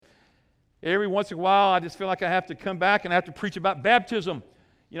Every once in a while, I just feel like I have to come back and I have to preach about baptism.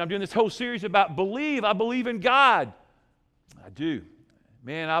 I'm doing this whole series about believe. I believe in God. I do.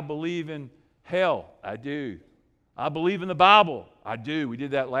 Man, I believe in hell. I do. I believe in the Bible. I do. We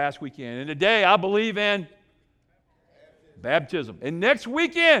did that last weekend. And today, I believe in baptism. And next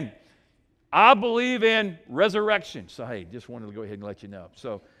weekend, I believe in resurrection. So, hey, just wanted to go ahead and let you know.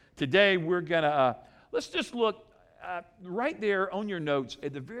 So, today, we're going to, let's just look right there on your notes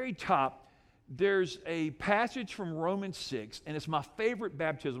at the very top. There's a passage from Romans 6, and it's my favorite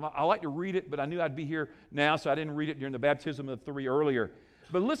baptism. I like to read it, but I knew I'd be here now, so I didn't read it during the baptism of the 3 earlier.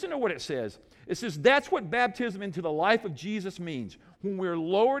 But listen to what it says. It says, that's what baptism into the life of Jesus means. When we're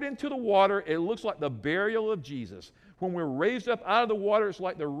lowered into the water, it looks like the burial of Jesus. When we're raised up out of the water, it's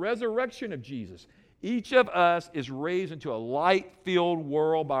like the resurrection of Jesus. Each of us is raised into a light-filled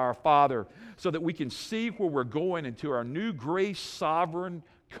world by our Father so that we can see where we're going into our new grace sovereign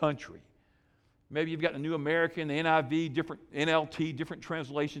country. Maybe you've got the New American, the NIV, different NLT, different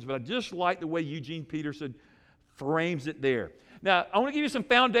translations, but I just like the way Eugene Peterson frames it there. Now, I want to give you some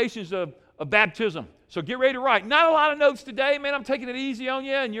foundations of baptism. So get ready to write. Not a lot of notes today, man. I'm taking it easy on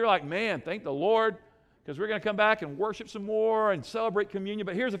you, and you're like, man, thank the Lord, because we're going to come back and worship some more and celebrate communion.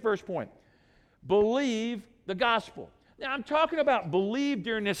 But here's the first point. Believe the gospel. Now, I'm talking about believe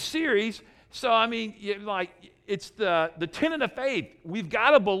during this series. So, I mean, it's the tenet of faith. We've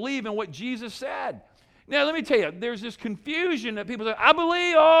got to believe in what Jesus said. Now, let me tell you, there's this confusion that people say, I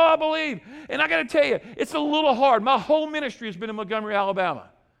believe. And I got to tell you, it's a little hard. My whole ministry has been in Montgomery, Alabama,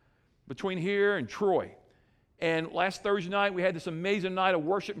 between here and Troy. And last Thursday night, we had this amazing night of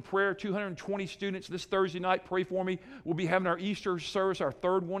worship and prayer, 220 students. This Thursday night, pray for me. We'll be having our Easter service, our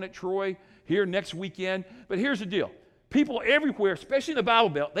third one at Troy, here next weekend. But here's the deal. People everywhere, especially in the Bible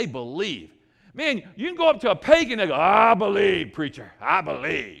Belt, they believe. Man, you can go up to a pagan and go, I believe, preacher, I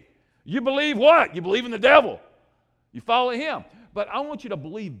believe. You believe what? You believe in the devil. You follow him. But I want you to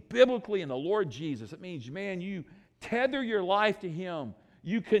believe biblically in the Lord Jesus. It means, man, you tether your life to him.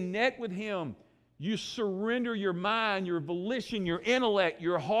 You connect with him. You surrender your mind, your volition, your intellect,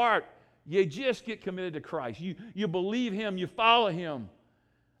 your heart. You just get committed to Christ. You believe him. You follow him.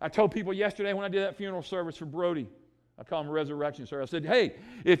 I told people yesterday when I did that funeral service for Brody, I call him a resurrection service. I said, hey,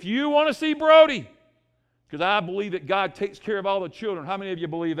 if you want to see Brody, because I believe that God takes care of all the children. How many of you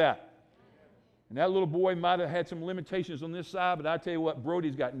believe that? And that little boy might have had some limitations on this side, but I tell you what,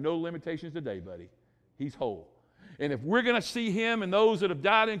 Brody's got no limitations today, buddy. He's whole. And if we're going to see him and those that have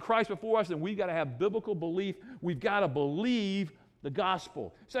died in Christ before us, then we've got to have biblical belief. We've got to believe the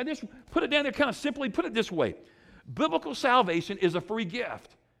gospel. So I just put it down there kind of simply, put it this way. Biblical salvation is a free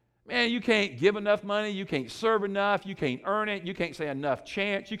gift. Man, you can't give enough money. You can't serve enough. You can't earn it. You can't say enough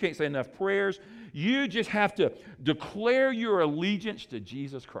chants. You can't say enough prayers. You just have to declare your allegiance to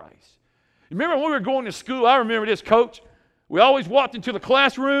Jesus Christ. Remember when we were going to school, I remember this, Coach. We always walked into the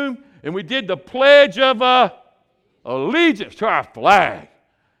classroom and we did the pledge of allegiance to our flag.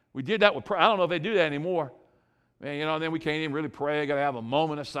 We did that with prayer. I don't know if they do that anymore. Man, and then we can't even really pray. Got to have a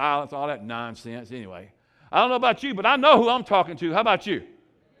moment of silence, all that nonsense. Anyway, I don't know about you, but I know who I'm talking to. How about you?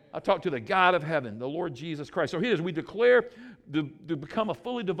 I talk to the God of heaven, the Lord Jesus Christ. So here it is. We declare to become a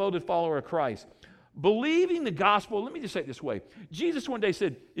fully devoted follower of Christ. Believing the gospel, let me just say it this way. Jesus one day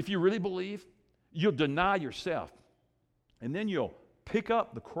said, if you really believe, you'll deny yourself. And then you'll pick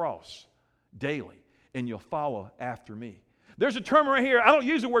up the cross daily and you'll follow after me. There's a term right here. I don't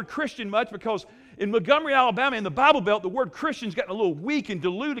use the word Christian much because in Montgomery, Alabama, in the Bible Belt, the word Christian's gotten a little weak and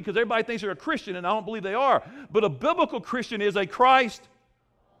diluted because everybody thinks they're a Christian, and I don't believe they are. But a biblical Christian is a Christ.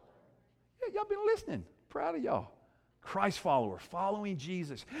 Yeah, y'all been listening. Proud of y'all. Christ follower, following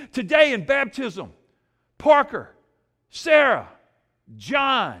Jesus. Today in baptism, Parker, Sarah,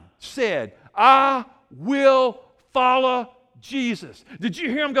 John said, I will follow Jesus. Did you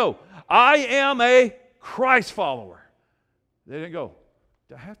hear him go, I am a Christ follower? They didn't go,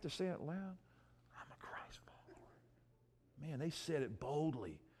 do I have to say it loud? I'm a Christ follower. Man, they said it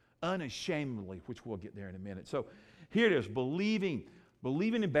boldly, unashamedly, which we'll get there in a minute. So here it is, believing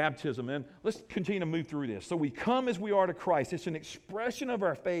in baptism. And let's continue to move through this. So we come as we are to Christ. It's an expression of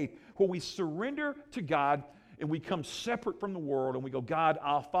our faith where we surrender to God and we come separate from the world and we go, God,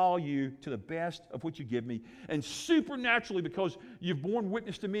 I'll follow you to the best of what you give me. And supernaturally, because you've borne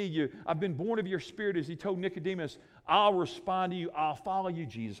witness to me, I've been born of your spirit, as he told Nicodemus, I'll respond to you. I'll follow you,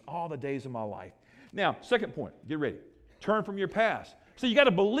 Jesus, all the days of my life. Now, second point, get ready. Turn from your past. So you got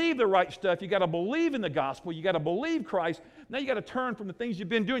to believe the right stuff. You got to believe in the gospel. You got to believe Christ. Now you got to turn from the things you've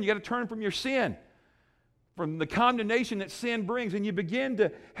been doing. You got to turn from your sin, from the condemnation that sin brings, and you begin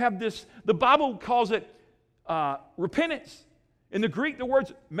to have this. The Bible calls it repentance. In the Greek, the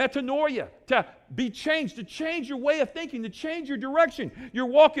word's metanoia, to be changed, to change your way of thinking, to change your direction. You're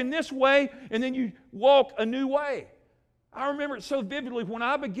walking this way, and then you walk a new way. I remember it so vividly when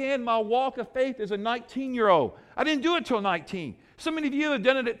I began my walk of faith as a 19-year-old. I didn't do it till 19. So many of you have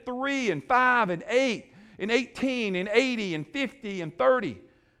done it at 3 and 5 and 8 and 18 and 80 and 50 and 30.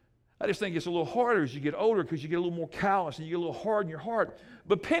 I just think it's a little harder as you get older because you get a little more callous and you get a little hard in your heart.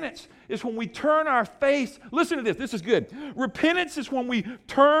 But penance is when we turn our face. Listen to this. This is good. Repentance is when we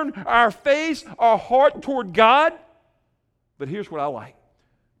turn our face, our heart toward God. But here's what I like.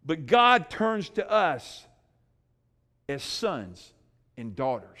 But God turns to us as sons and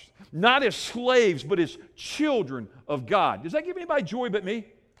daughters. Not as slaves, but as children of God. Does that give anybody joy but me?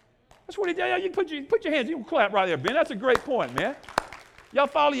 That's what he did. You can put your hands, you can clap right there, Ben. That's a great point, man. Y'all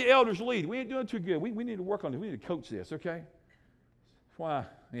follow your elders' lead. We ain't doing too good. We need to work on this. We need to coach this, okay? That's why,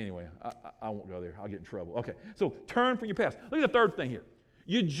 anyway, I won't go there. I'll get in trouble. Okay, so turn from your past. Look at the third thing here.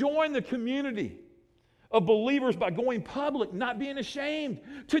 You join the community of believers by going public, not being ashamed.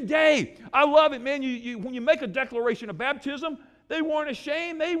 Today, I love it, man. When you make a declaration of baptism, they weren't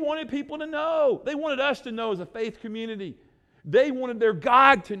ashamed. They wanted people to know. They wanted us to know as a faith community. They wanted their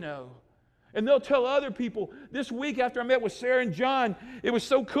God to know. And they'll tell other people. This week after I met with Sarah and John, it was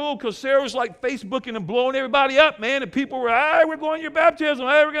so cool because Sarah was like Facebooking and blowing everybody up, man. And people were, hey, we're going to your baptism.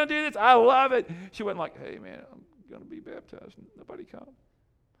 Hey, we're going to do this. I love it. She wasn't like, hey, man, I'm going to be baptized. Nobody come.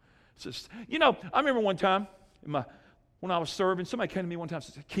 It's just, I remember one time when I was serving, somebody came to me one time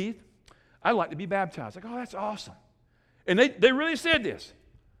and said, Keith, I'd like to be baptized. Like, oh, that's awesome. And they really said this.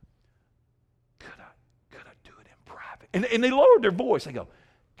 Could I do it in private? And they lowered their voice. They go,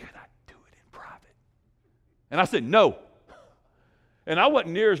 could I do it in private? And I said, no. And I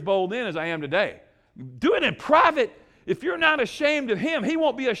wasn't near as bold then as I am today. Do it in private. If you're not ashamed of him, he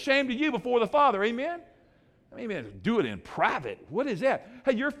won't be ashamed of you before the Father. Amen? Amen. Do it in private. What is that?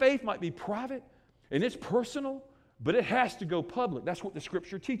 Hey, your faith might be private and it's personal, but it has to go public. That's what the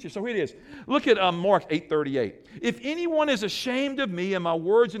Scripture teaches. So here it is. Look at Mark 8:38. If anyone is ashamed of me and my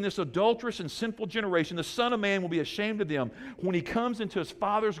words in this adulterous and sinful generation, the Son of Man will be ashamed of them when he comes into his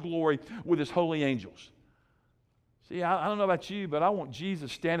Father's glory with his holy angels. See, I don't know about you, but I want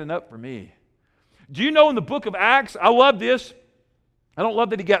Jesus standing up for me. Do you know in the book of Acts, I love this. I don't love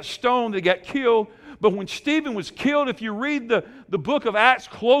that he got stoned, that he got killed. But when Stephen was killed, if you read the book of Acts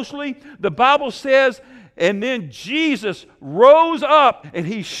closely, the Bible says, and then Jesus rose up and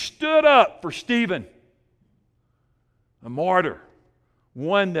he stood up for Stephen. A martyr.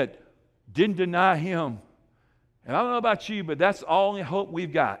 One that didn't deny him. And I don't know about you, but that's the only hope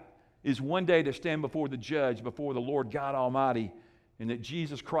we've got is one day to stand before the judge, before the Lord God Almighty, and that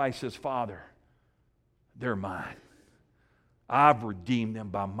Jesus Christ says, Father, they're mine. I've redeemed them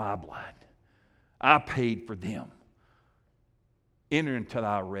by my blood. I paid for them. Enter into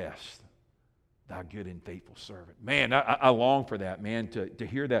thy rest, thy good and faithful servant. Man, I long for that, man, to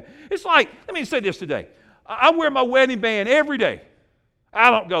hear that. It's like, let me say this today. I wear my wedding band every day. I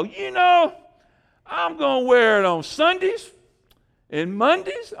don't go, I'm going to wear it on Sundays and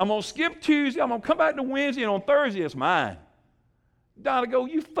Mondays. I'm going to skip Tuesday. I'm going to come back to Wednesday, and on Thursday, it's mine. Donna go,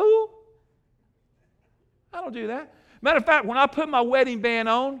 you fool. I don't do that. Matter of fact, when I put my wedding band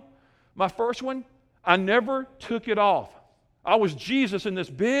on, my first one, I never took it off. I was Jesus in this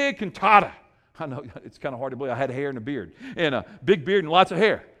big cantata. I know it's kind of hard to believe. I had hair and a beard, and a big beard and lots of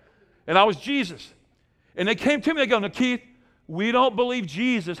hair. And I was Jesus. And they came to me, they go, now, Keith, we don't believe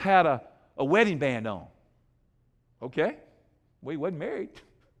Jesus had a wedding band on. Okay, we wasn't married.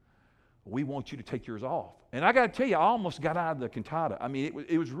 We want you to take yours off. And I got to tell you, I almost got out of the cantata. I mean,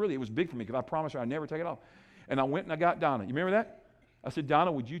 it was big for me because I promised her I'd never take it off. And I went and I got Donna. You remember that? I said,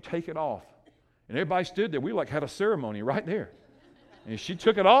 Donna, would you take it off? And everybody stood there. We had a ceremony right there. And she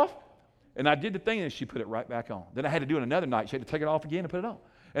took it off, and I did the thing, and she put it right back on. Then I had to do it another night. She had to take it off again and put it on.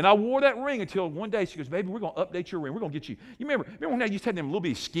 And I wore that ring until one day she goes, baby, we're going to update your ring. We're going to get you. You remember when I used to have them little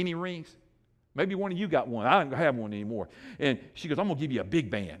bitty skinny rings? Maybe one of you got one. I don't have one anymore. And she goes, I'm going to give you a big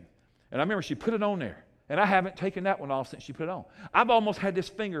band. And I remember she put it on there. And I haven't taken that one off since she put it on. I've almost had this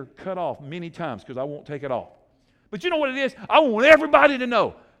finger cut off many times because I won't take it off. But you know what it is? I want everybody to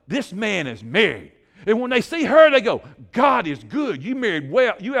know this man is married. And when they see her, they go, God is good. You married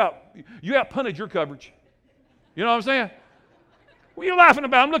well. You outpunted your coverage. You know what I'm saying? What are you laughing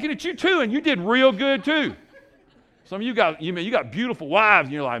about? I'm looking at you too, and you did real good too. Some of you got beautiful wives,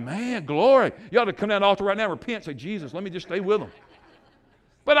 and you're like, man, glory. You ought to come down the altar right now and repent and say, Jesus, let me just stay with them.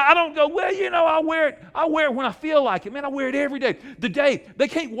 But I don't go, well, I wear it when I feel like it. Man, I wear it every day. Today, they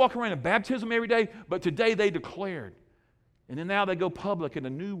can't walk around in baptism every day, but today they declared. And then now they go public in a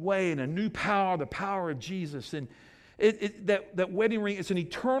new way, in a new power, the power of Jesus. And that wedding ring is an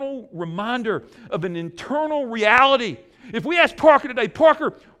eternal reminder of an internal reality. If we ask Parker today,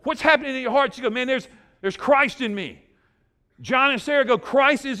 Parker, what's happening in your heart? She goes, man, there's Christ in me. John and Sarah go,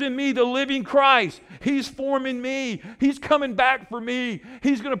 Christ is in me, the living Christ. He's forming me. He's coming back for me.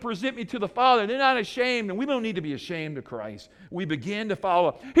 He's going to present me to the Father. They're not ashamed, and we don't need to be ashamed of Christ. We begin to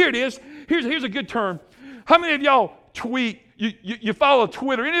follow. Here it is. Here's a good term. How many of y'all tweet? You follow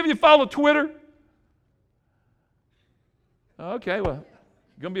Twitter. Any of you follow Twitter? Okay, well,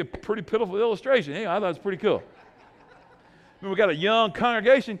 going to be a pretty pitiful illustration. Hey, I thought it was pretty cool. We got a young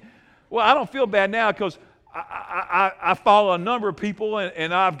congregation. Well, I don't feel bad now because I follow a number of people,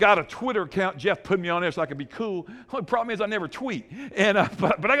 and I've got a Twitter account. Jeff put me on there so I can be cool. The only problem is I never tweet.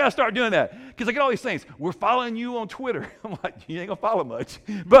 But I got to start doing that because I get all these things. We're following you on Twitter. I'm like, you ain't going to follow much.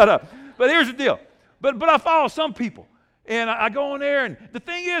 But here's the deal. But I follow some people. And I go on there, and the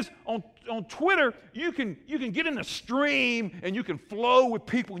thing is, on Twitter, you can get in the stream, and you can flow with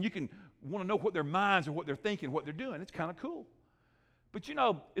people, and you can want to know what their minds and what they're thinking, what they're doing. It's kind of cool. But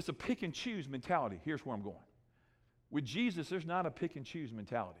it's a pick and choose mentality. Here's where I'm going. With Jesus, there's not a pick and choose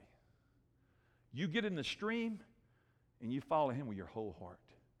mentality. You get in the stream and you follow him with your whole heart.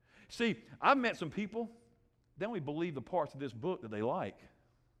 See, I've met some people, they only believe the parts of this book that they like.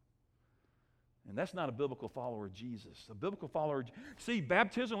 And that's not a biblical follower of Jesus. A biblical follower, see,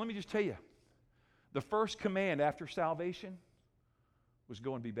 baptism, let me just tell you, the first command after salvation was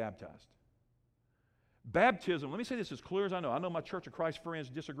go and be baptized. Baptism, let me say this as clear as I know. I know my Church of Christ friends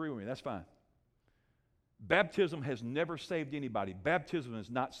disagree with me. That's fine. Baptism has never saved anybody. Baptism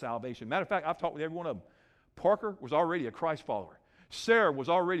is not salvation. Matter of fact, I've talked with every one of them. Parker was already a Christ follower. Sarah was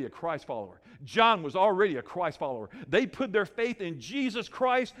already a Christ follower. John was already a Christ follower. They put their faith in Jesus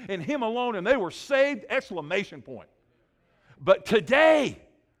Christ and him alone, and they were saved, exclamation point. But today,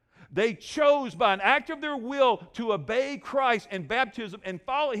 they chose by an act of their will to obey Christ in baptism and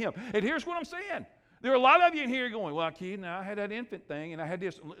follow him. And here's what I'm saying. There are a lot of you in here going, well, Keith, now I had that infant thing, and I had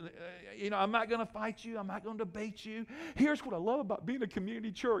this. I'm not going to fight you. I'm not going to debate you. Here's what I love about being a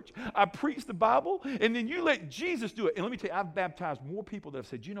community church. I preach the Bible, and then you let Jesus do it. And let me tell you, I've baptized more people that have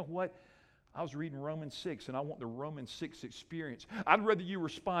said, you know what? I was reading Romans 6, and I want the Romans 6 experience. I'd rather you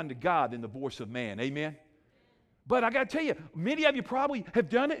respond to God than the voice of man. Amen? But I got to tell you, many of you probably have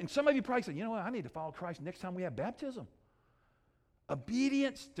done it, and some of you probably say, you know what? I need to follow Christ next time we have baptism.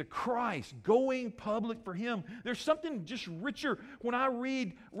 Obedience to Christ, going public for him. There's something just richer when I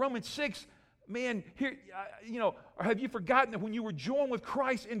read Romans 6. Man, here, or have you forgotten that when you were joined with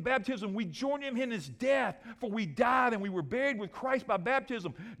Christ in baptism, we joined him in his death, for we died and we were buried with Christ by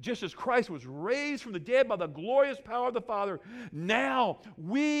baptism, just as Christ was raised from the dead by the glorious power of the Father. Now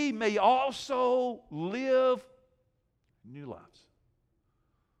we may also live new lives.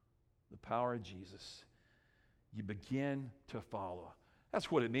 The power of Jesus. You begin to follow. That's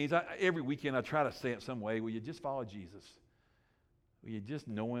what it means. Every weekend I try to say it some way. Will you just follow Jesus? Will you just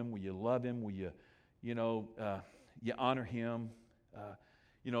know him? Will you love him? Will you, you honor him?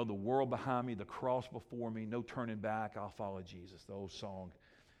 The world behind me, the cross before me, no turning back. I'll follow Jesus. The old song.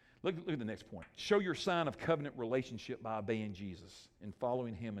 Look at the next point. Show your sign of covenant relationship by obeying Jesus and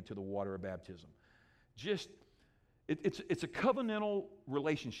following him into the water of baptism. It's a covenantal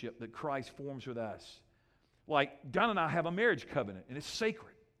relationship that Christ forms with us. Like John and I have a marriage covenant, and it's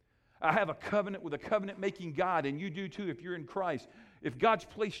sacred. I have a covenant with a covenant-making God, and you do too if you're in Christ. If God's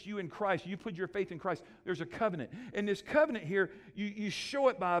placed you in Christ, you put your faith in Christ, there's a covenant. And this covenant here, you show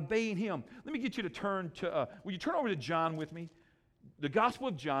it by obeying him. Let me get you to turn to, will you turn over to John with me? The Gospel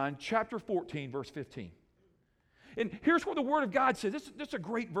of John, chapter 14, verse 15. And here's what the Word of God says. This is a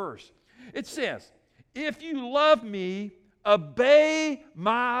great verse. It says, if you love me, obey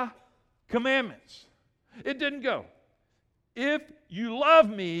my commandments. It didn't go. If you love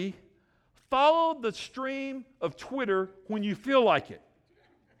me, follow the stream of Twitter when you feel like it.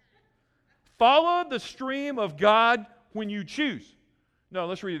 Follow the stream of God when you choose. No,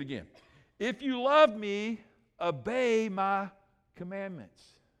 let's read it again. If you love me, obey my commandments.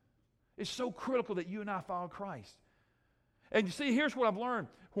 It's so critical that you and I follow Christ. And you see, here's what I've learned.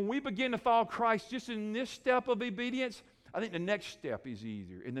 When we begin to follow Christ just in this step of obedience, I think the next step is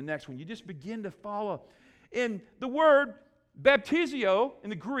easier. In the next one, you just begin to follow. And the word baptizio in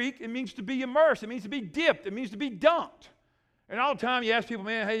the Greek, it means to be immersed. It means to be dipped. It means to be dunked. And all the time you ask people,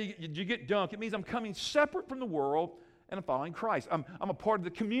 man, hey, did you get dunked? It means I'm coming separate from the world and I'm following Christ. I'm a part of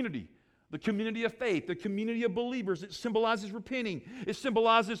the community of faith, the community of believers. It symbolizes repenting. It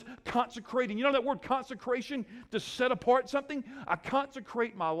symbolizes consecrating. You know that word consecration, to set apart something? I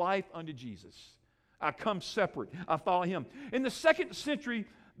consecrate my life unto Jesus. I come separate. I follow him. In the 2nd century,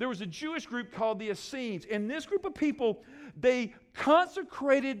 there was a Jewish group called the Essenes. And this group of people, they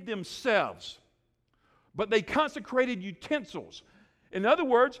consecrated themselves, but they consecrated utensils. In other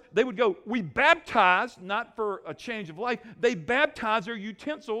words, they would go, we baptize, not for a change of life, they baptize their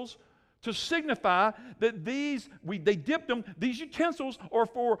utensils to signify that they dipped them, these utensils are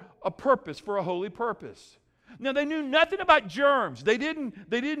for a purpose, for a holy purpose. Now, they knew nothing about germs. They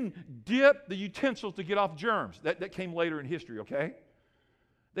didn't dip the utensils to get off germs. That came later in history, okay?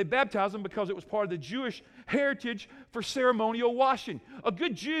 They baptized them because it was part of the Jewish heritage for ceremonial washing. A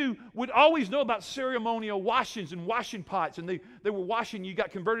good Jew would always know about ceremonial washings and washing pots, and they were washing. You got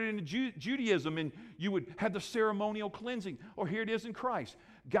converted into Judaism, and you would have the ceremonial cleansing. Or here it is in Christ.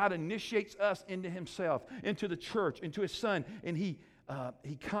 God initiates us into himself, into the church, into his son, and he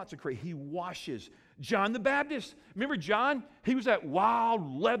consecrates, he washes. John the Baptist, remember John? He was that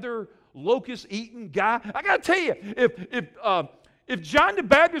wild, leather, locust-eating guy. I got to tell you, if John the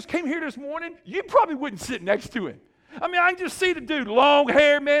Baptist came here this morning, you probably wouldn't sit next to him. I mean, I can just see the dude, long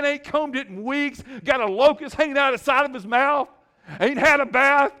hair, man, ain't combed it in weeks, got a locust hanging out the side of his mouth, ain't had a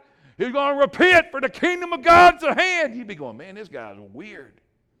bath. He's going to repent, for the kingdom of God's at hand. You'd be going, man, this guy's weird.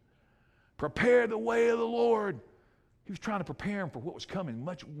 Prepare the way of the Lord. He was trying to prepare him for what was coming,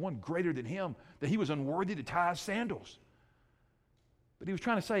 one greater than him, that he was unworthy to tie his sandals. But he was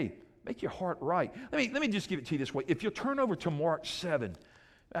trying to say, make your heart right. Let me just give it to you this way. If you'll turn over to Mark 7,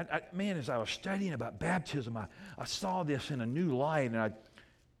 man, as I was studying about baptism, I saw this in a new light. And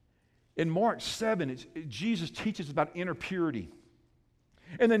in Mark 7, Jesus teaches about inner purity.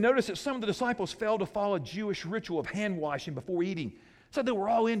 And then notice that some of the disciples failed to follow a Jewish ritual of hand washing before eating. So they were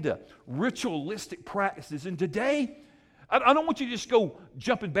all into ritualistic practices. And today, I don't want you to just go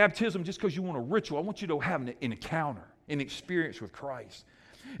jump in baptism just because you want a ritual. I want you to have an encounter, an experience with Christ.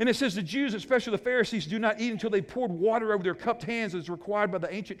 And it says the Jews, especially the Pharisees, do not eat until they poured water over their cupped hands as required by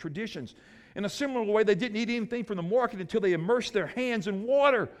the ancient traditions. In a similar way, they didn't eat anything from the market until they immersed their hands in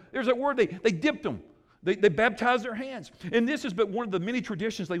water. There's that word, they dipped them. They baptized their hands. And this is but one of the many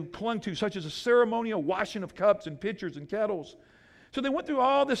traditions they clung to, such as a ceremonial washing of cups and pitchers and kettles. So they went through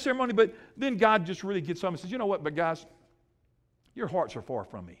all this ceremony, but then God just really gets on and says, you know what, but guys, your hearts are far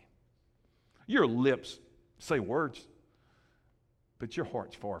from me. Your lips say words, but your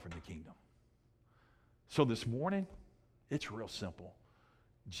heart's far from the kingdom. So this morning, it's real simple.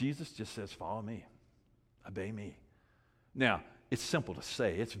 Jesus just says, follow me, obey me. Now, it's simple to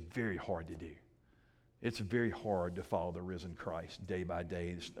say. It's very hard to do. It's very hard to follow the risen Christ day by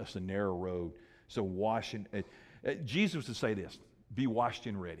day. It's a narrow road. So washing, Jesus would say this, be washed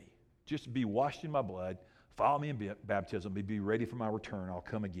and ready. Just be washed in my blood. Follow me in baptism. Be ready for my return. I'll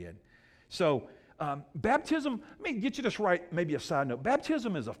come again. So baptism, let me get you this right, maybe a side note.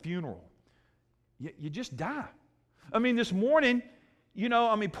 Baptism is a funeral. You just die. I mean, this morning,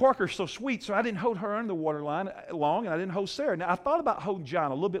 Parker's so sweet, so I didn't hold her under the water line long, and I didn't hold Sarah. Now, I thought about holding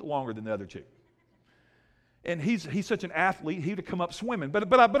John a little bit longer than the other two. And he's such an athlete, he would have come up swimming.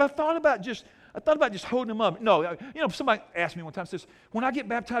 But I thought about just holding him up. No, somebody asked me one time, says, when I get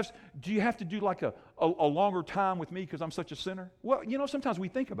baptized, do you have to do like a longer time with me because I'm such a sinner? Well, sometimes we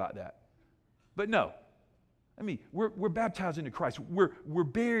think about that. But no. I mean, we're baptized into Christ. We're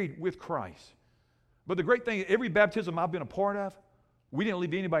buried with Christ. But the great thing, every baptism I've been a part of, we didn't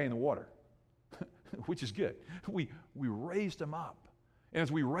leave anybody in the water, which is good. We raised them up. And as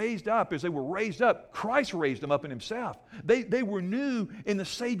they were raised up, Christ raised them up in himself. They were new in the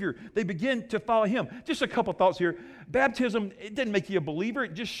Savior. They began to follow him. Just a couple thoughts here. Baptism, it doesn't make you a believer.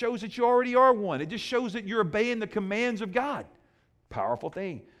 It just shows that you already are one. It just shows that you're obeying the commands of God. Powerful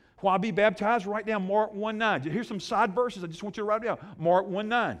thing. Why be baptized? Write down Mark 1:9. Here's some side verses. I just want you to write them down. Mark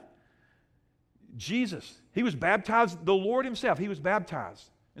 1:9. Jesus, he was baptized, the Lord himself, he was baptized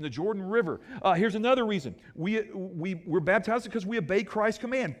in the Jordan River. Here's another reason. We're baptized because we obey Christ's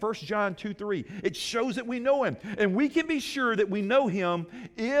command. 1 John 2:3. It shows that we know him. And we can be sure that we know him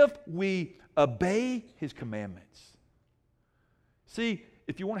if we obey his commandments. See,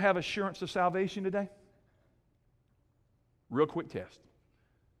 if you want to have assurance of salvation today, real quick test.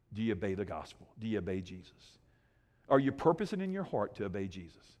 Do you obey the gospel? Do you obey Jesus? Are you purposing in your heart to obey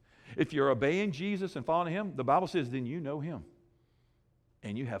Jesus? If you're obeying Jesus and following him, the Bible says, then you know him.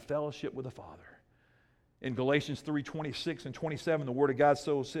 And you have fellowship with the Father. In Galatians 3:26 and 27, the Word of God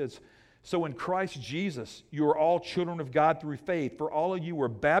so says, so in Christ Jesus, you are all children of God through faith. For all of you were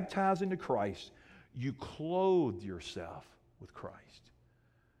baptized into Christ. You clothed yourself with Christ.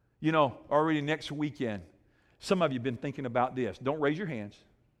 Already next weekend, some of you have been thinking about this. Don't raise your hands.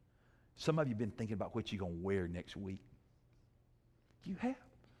 Some of you have been thinking about what you're going to wear next week. You have.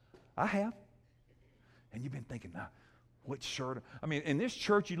 I have. And you've been thinking, now, What shirt? I mean, in this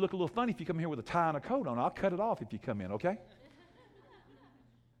church, you look a little funny if you come here with a tie and a coat on. I'll cut it off if you come in, okay?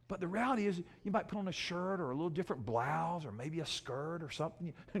 But the reality is, you might put on a shirt or a little different blouse or maybe a skirt or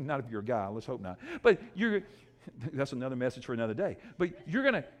something. Not if you're a guy, let's hope not. But that's another message for another day. But you're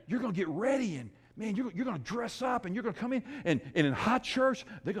gonna get ready, and man, you're gonna dress up, and you're gonna come in, and in hot church,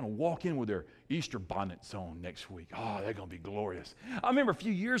 they're gonna walk in with their Easter bonnets on next week. Oh, they're gonna be glorious. I remember a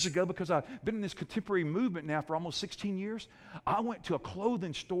few years ago, because I've been in this contemporary movement now for almost 16 years, I went to a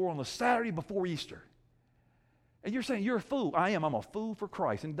clothing store on the Saturday before Easter. And you're saying, you're a fool. I am. I'm a fool for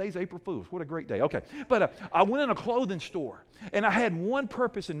Christ. And today's April Fool's. What a great day. Okay. But I went in a clothing store, and I had one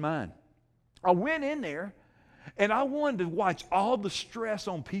purpose in mind. I went in there, and I wanted to watch all the stress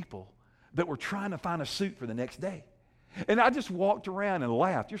on people that were trying to find a suit for the next day. And I just walked around and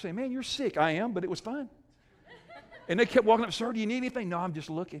laughed. You're saying, man, you're sick. I am, but it was fun. And they kept walking up, sir, do you need anything? No, I'm just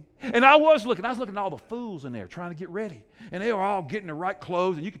looking. And I was looking. I was looking at all the fools in there trying to get ready. And they were all getting the right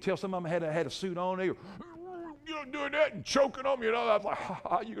clothes, and you could tell some of them had a suit on. They were, you're doing that and choking on me. You know, I was like,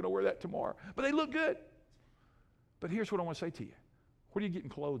 you're going to wear that tomorrow. But they look good. But here's what I want to say to you. What are you getting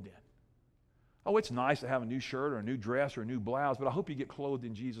clothed in? Oh, it's nice to have a new shirt or a new dress or a new blouse, but I hope you get clothed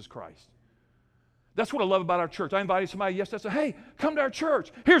in Jesus Christ. That's what I love about our church. I invited somebody yesterday. I said, hey, come to our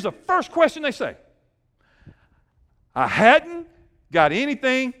church. Here's the first question they say. I hadn't got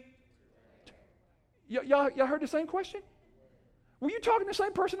anything. Y'all heard the same question? Were you talking to the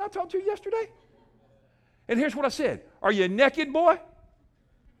same person I talked to yesterday? And here's what I said. Are you naked, boy?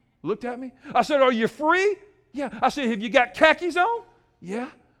 Looked at me. I said, are you free? Yeah. I said, have you got khakis on? Yeah.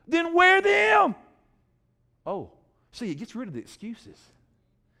 Then wear them. Oh, see, it gets rid of the excuses.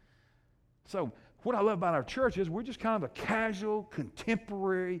 So what I love about our church is we're just kind of a casual,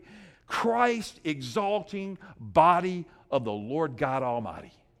 contemporary, Christ-exalting body of the Lord God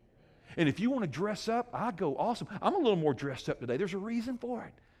Almighty. And if you want to dress up, I go awesome. I'm a little more dressed up today. There's a reason for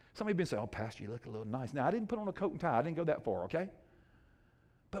it. Somebody been saying, oh, Pastor, you look a little nice. Now, I didn't put on a coat and tie. I didn't go that far, okay?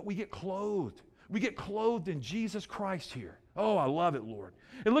 But we get clothed. We get clothed in Jesus Christ here. Oh, I love it, Lord.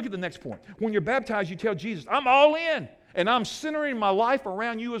 And look at the next point. When you're baptized, you tell Jesus, I'm all in, and I'm centering my life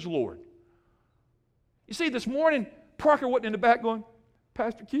around you as Lord. You see, this morning, Parker wasn't in the back going,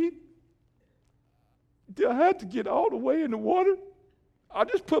 Pastor Keith, do I have to get all the way in the water? I'll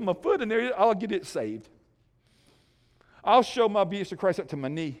just put my foot in there. I'll get it saved. I'll show my obedience to Christ up to my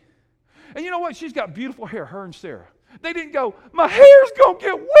knee. And you know what? She's got beautiful hair, her and Sarah. They didn't go, my hair's going to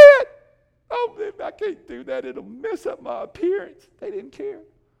get wet. Oh, I can't do that. It'll mess up my appearance. They didn't care.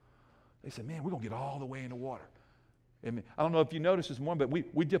 They said, man, we're going to get all the way in the water. And I don't know if you noticed this morning, but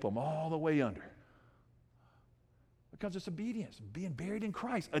we dip them all the way under. Because it's obedience, being buried in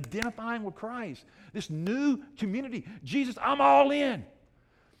Christ, identifying with Christ. This new community. Jesus, I'm all in.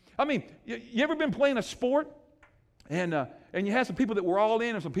 I mean, you ever been playing a sport? And you had some people that were all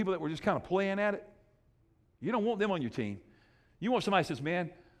in and some people that were just kind of playing at it. You don't want them on your team. You want somebody that says,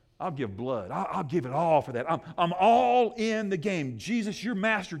 man, I'll give blood. I'll give it all for that. I'm all in the game. Jesus, you're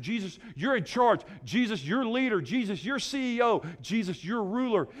master. Jesus, you're in charge. Jesus, you're leader. Jesus, you're CEO. Jesus, you're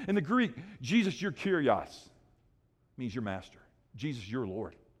ruler. In the Greek, Jesus, you're Kyrios. Means you're master. Jesus, you're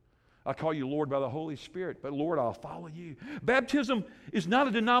Lord. I call you Lord by the Holy Spirit, but Lord, I'll follow you. Baptism is not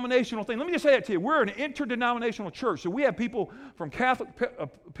a denominational thing. Let me just say that to you. We're an interdenominational church. So we have people from Catholic,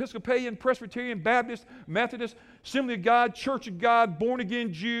 Episcopalian, Presbyterian, Baptist, Methodist, Assembly of God, Church of God,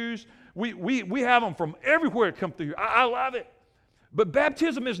 born-again Jews. We have them from everywhere that come through here. I love it. But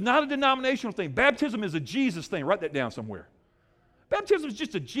baptism is not a denominational thing. Baptism is a Jesus thing. Write that down somewhere. Baptism is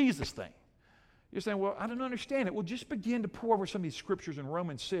just a Jesus thing. You're saying, well, I don't understand it. Well, just begin to pour over some of these scriptures in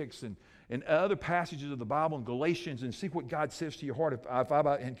Romans 6 and other passages of the Bible and Galatians and see what God says to your heart if I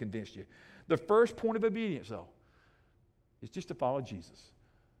hadn't convinced you. The first point of obedience, though, is just to follow Jesus.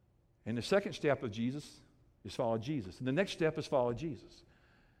 And the second step of Jesus is follow Jesus. And the next step is follow Jesus.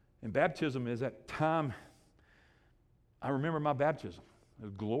 And baptism is that time. I remember my baptism. It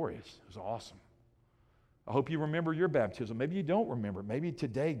was glorious. It was awesome. I hope you remember your baptism. Maybe you don't remember. Maybe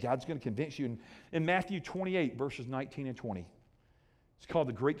today God's going to convince you. In Matthew 28, verses 19 and 20, it's called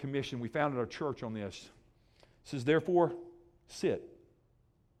the Great Commission. We founded our church on this. It says, therefore, sit,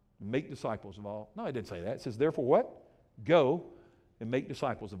 make disciples of all. No, it didn't say that. It says, therefore what? Go and make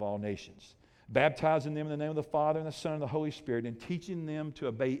disciples of all nations, baptizing them in the name of the Father and the Son and the Holy Spirit, and teaching them to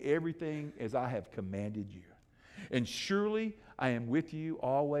obey everything as I have commanded you. And surely I am with you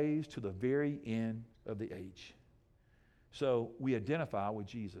always to the very end of the age. So we identify with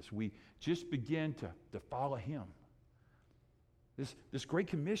Jesus. We just begin to follow him. This Great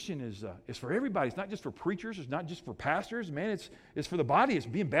Commission is for everybody. It's not just for preachers. It's not just for pastors. Man, it's for the body. It's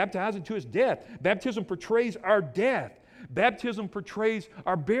being baptized into his death. Baptism portrays our death. Baptism portrays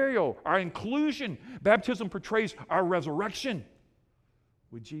our burial, our inclusion. Baptism portrays our resurrection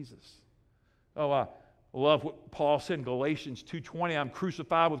with Jesus. Oh, I love what Paul said in Galatians 2:20. I'm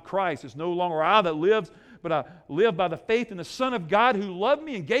crucified with Christ. It's no longer I that lives, but I live by the faith in the Son of God who loved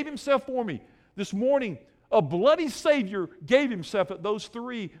me and gave himself for me. This morning, a bloody Savior gave himself that those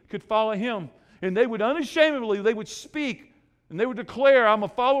three could follow him. And they would unashamedly, they would speak and they would declare, I'm a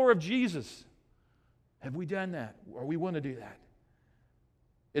follower of Jesus. Have we done that? Or we want to do that?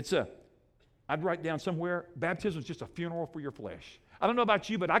 I'd write down somewhere, baptism is just a funeral for your flesh. I don't know about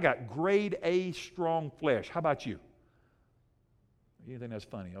you, but I got grade A strong flesh. How about you? You think that's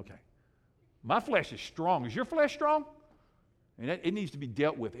funny? Okay. My flesh is strong. Is your flesh strong? And it needs to be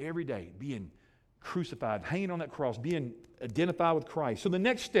dealt with every day, being crucified, hanging on that cross, being identified with Christ. So the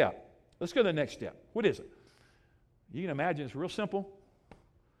next step, let's go to the next step. What is it? You can imagine it's real simple.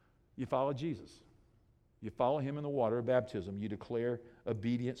 You follow Jesus. You follow him in the water of baptism. You declare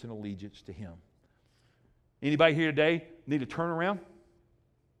obedience and allegiance to him. Anybody here today need to turn around?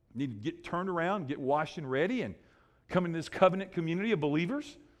 Need to get turned around, get washed and ready, and come into this covenant community of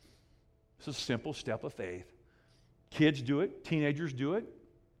believers? It's a simple step of faith. Kids do it. Teenagers do it.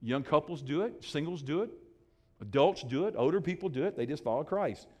 Young couples do it. Singles do it. Adults do it. Older people do it. They just follow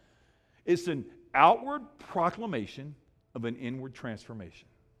Christ. It's an outward proclamation of an inward transformation.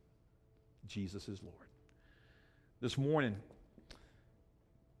 Jesus is Lord. This morning,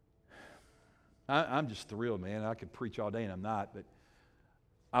 I'm just thrilled, man. I could preach all day and I'm not, but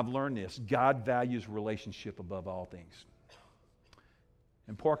I've learned this. God values relationship above all things.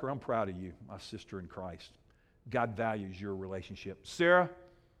 And Parker, I'm proud of you, my sister in Christ. God values your relationship. Sarah,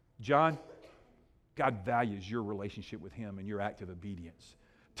 John, God values your relationship with him and your act of obedience.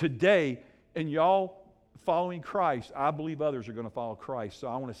 Today, in y'all following Christ, I believe others are going to follow Christ, so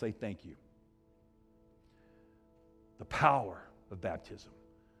I want to say thank you. The power of baptism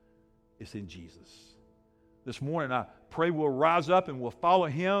is in Jesus. This morning, I pray we'll rise up and we'll follow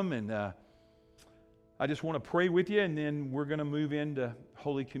him, and I just want to pray with you, and then we're going to move into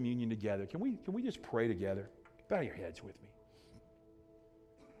Holy Communion together. Can we just pray together? Bow your heads with me.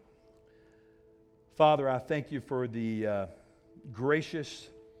 Father, I thank you for the gracious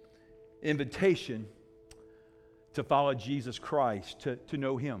invitation to follow Jesus Christ, to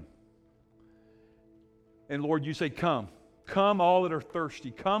know him. And Lord, you say, come. Come all that are thirsty.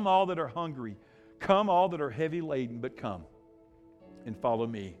 Come all that are hungry. Come all that are heavy laden, but come and follow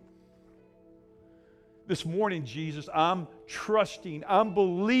me. This morning, Jesus, I'm trusting, I'm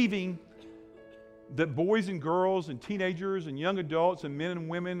believing that boys and girls and teenagers and young adults and men and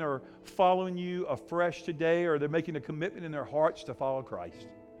women are following you afresh today, or they're making a commitment in their hearts to follow Christ.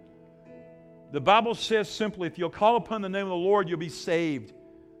 The Bible says simply, if you'll call upon the name of the Lord, you'll be saved.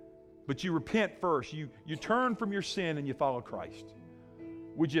 But you repent first. You turn from your sin and you follow Christ.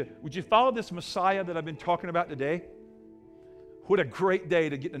 Would you follow this Messiah that I've been talking about today? What a great day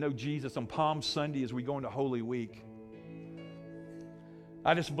to get to know Jesus on Palm Sunday as we go into Holy Week.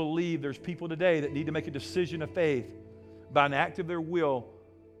 I just believe there's people today that need to make a decision of faith. By an act of their will,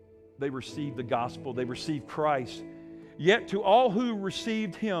 they receive the gospel. They receive Christ. Yet to all who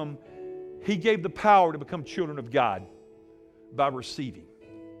received him, he gave the power to become children of God by receiving.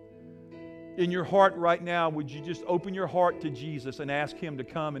 In your heart right now, would you just open your heart to Jesus and ask him to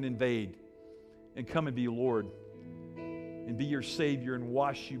come and invade and come and be Lord and be your Savior and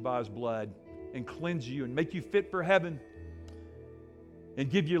wash you by his blood and cleanse you and make you fit for heaven and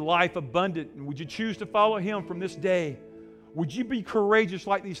give you life abundant? And would you choose to follow him from this day? Would you be courageous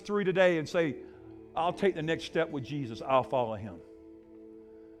like these three today and say, I'll take the next step with Jesus. I'll follow him.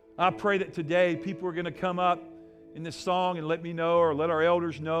 I pray that today people are going to come up in this song and let me know, or let our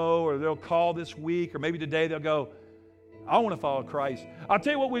elders know, or they'll call this week, or maybe today they'll go, I want to follow Christ. I'll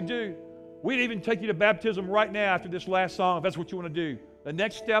tell you what we'd do. We'd even take you to baptism right now after this last song, if that's what you want to do. The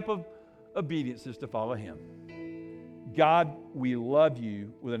next step of obedience is to follow him. God, we love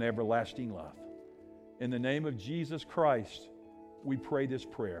you with an everlasting love. In the name of Jesus Christ, we pray this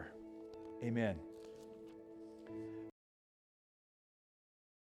prayer. Amen.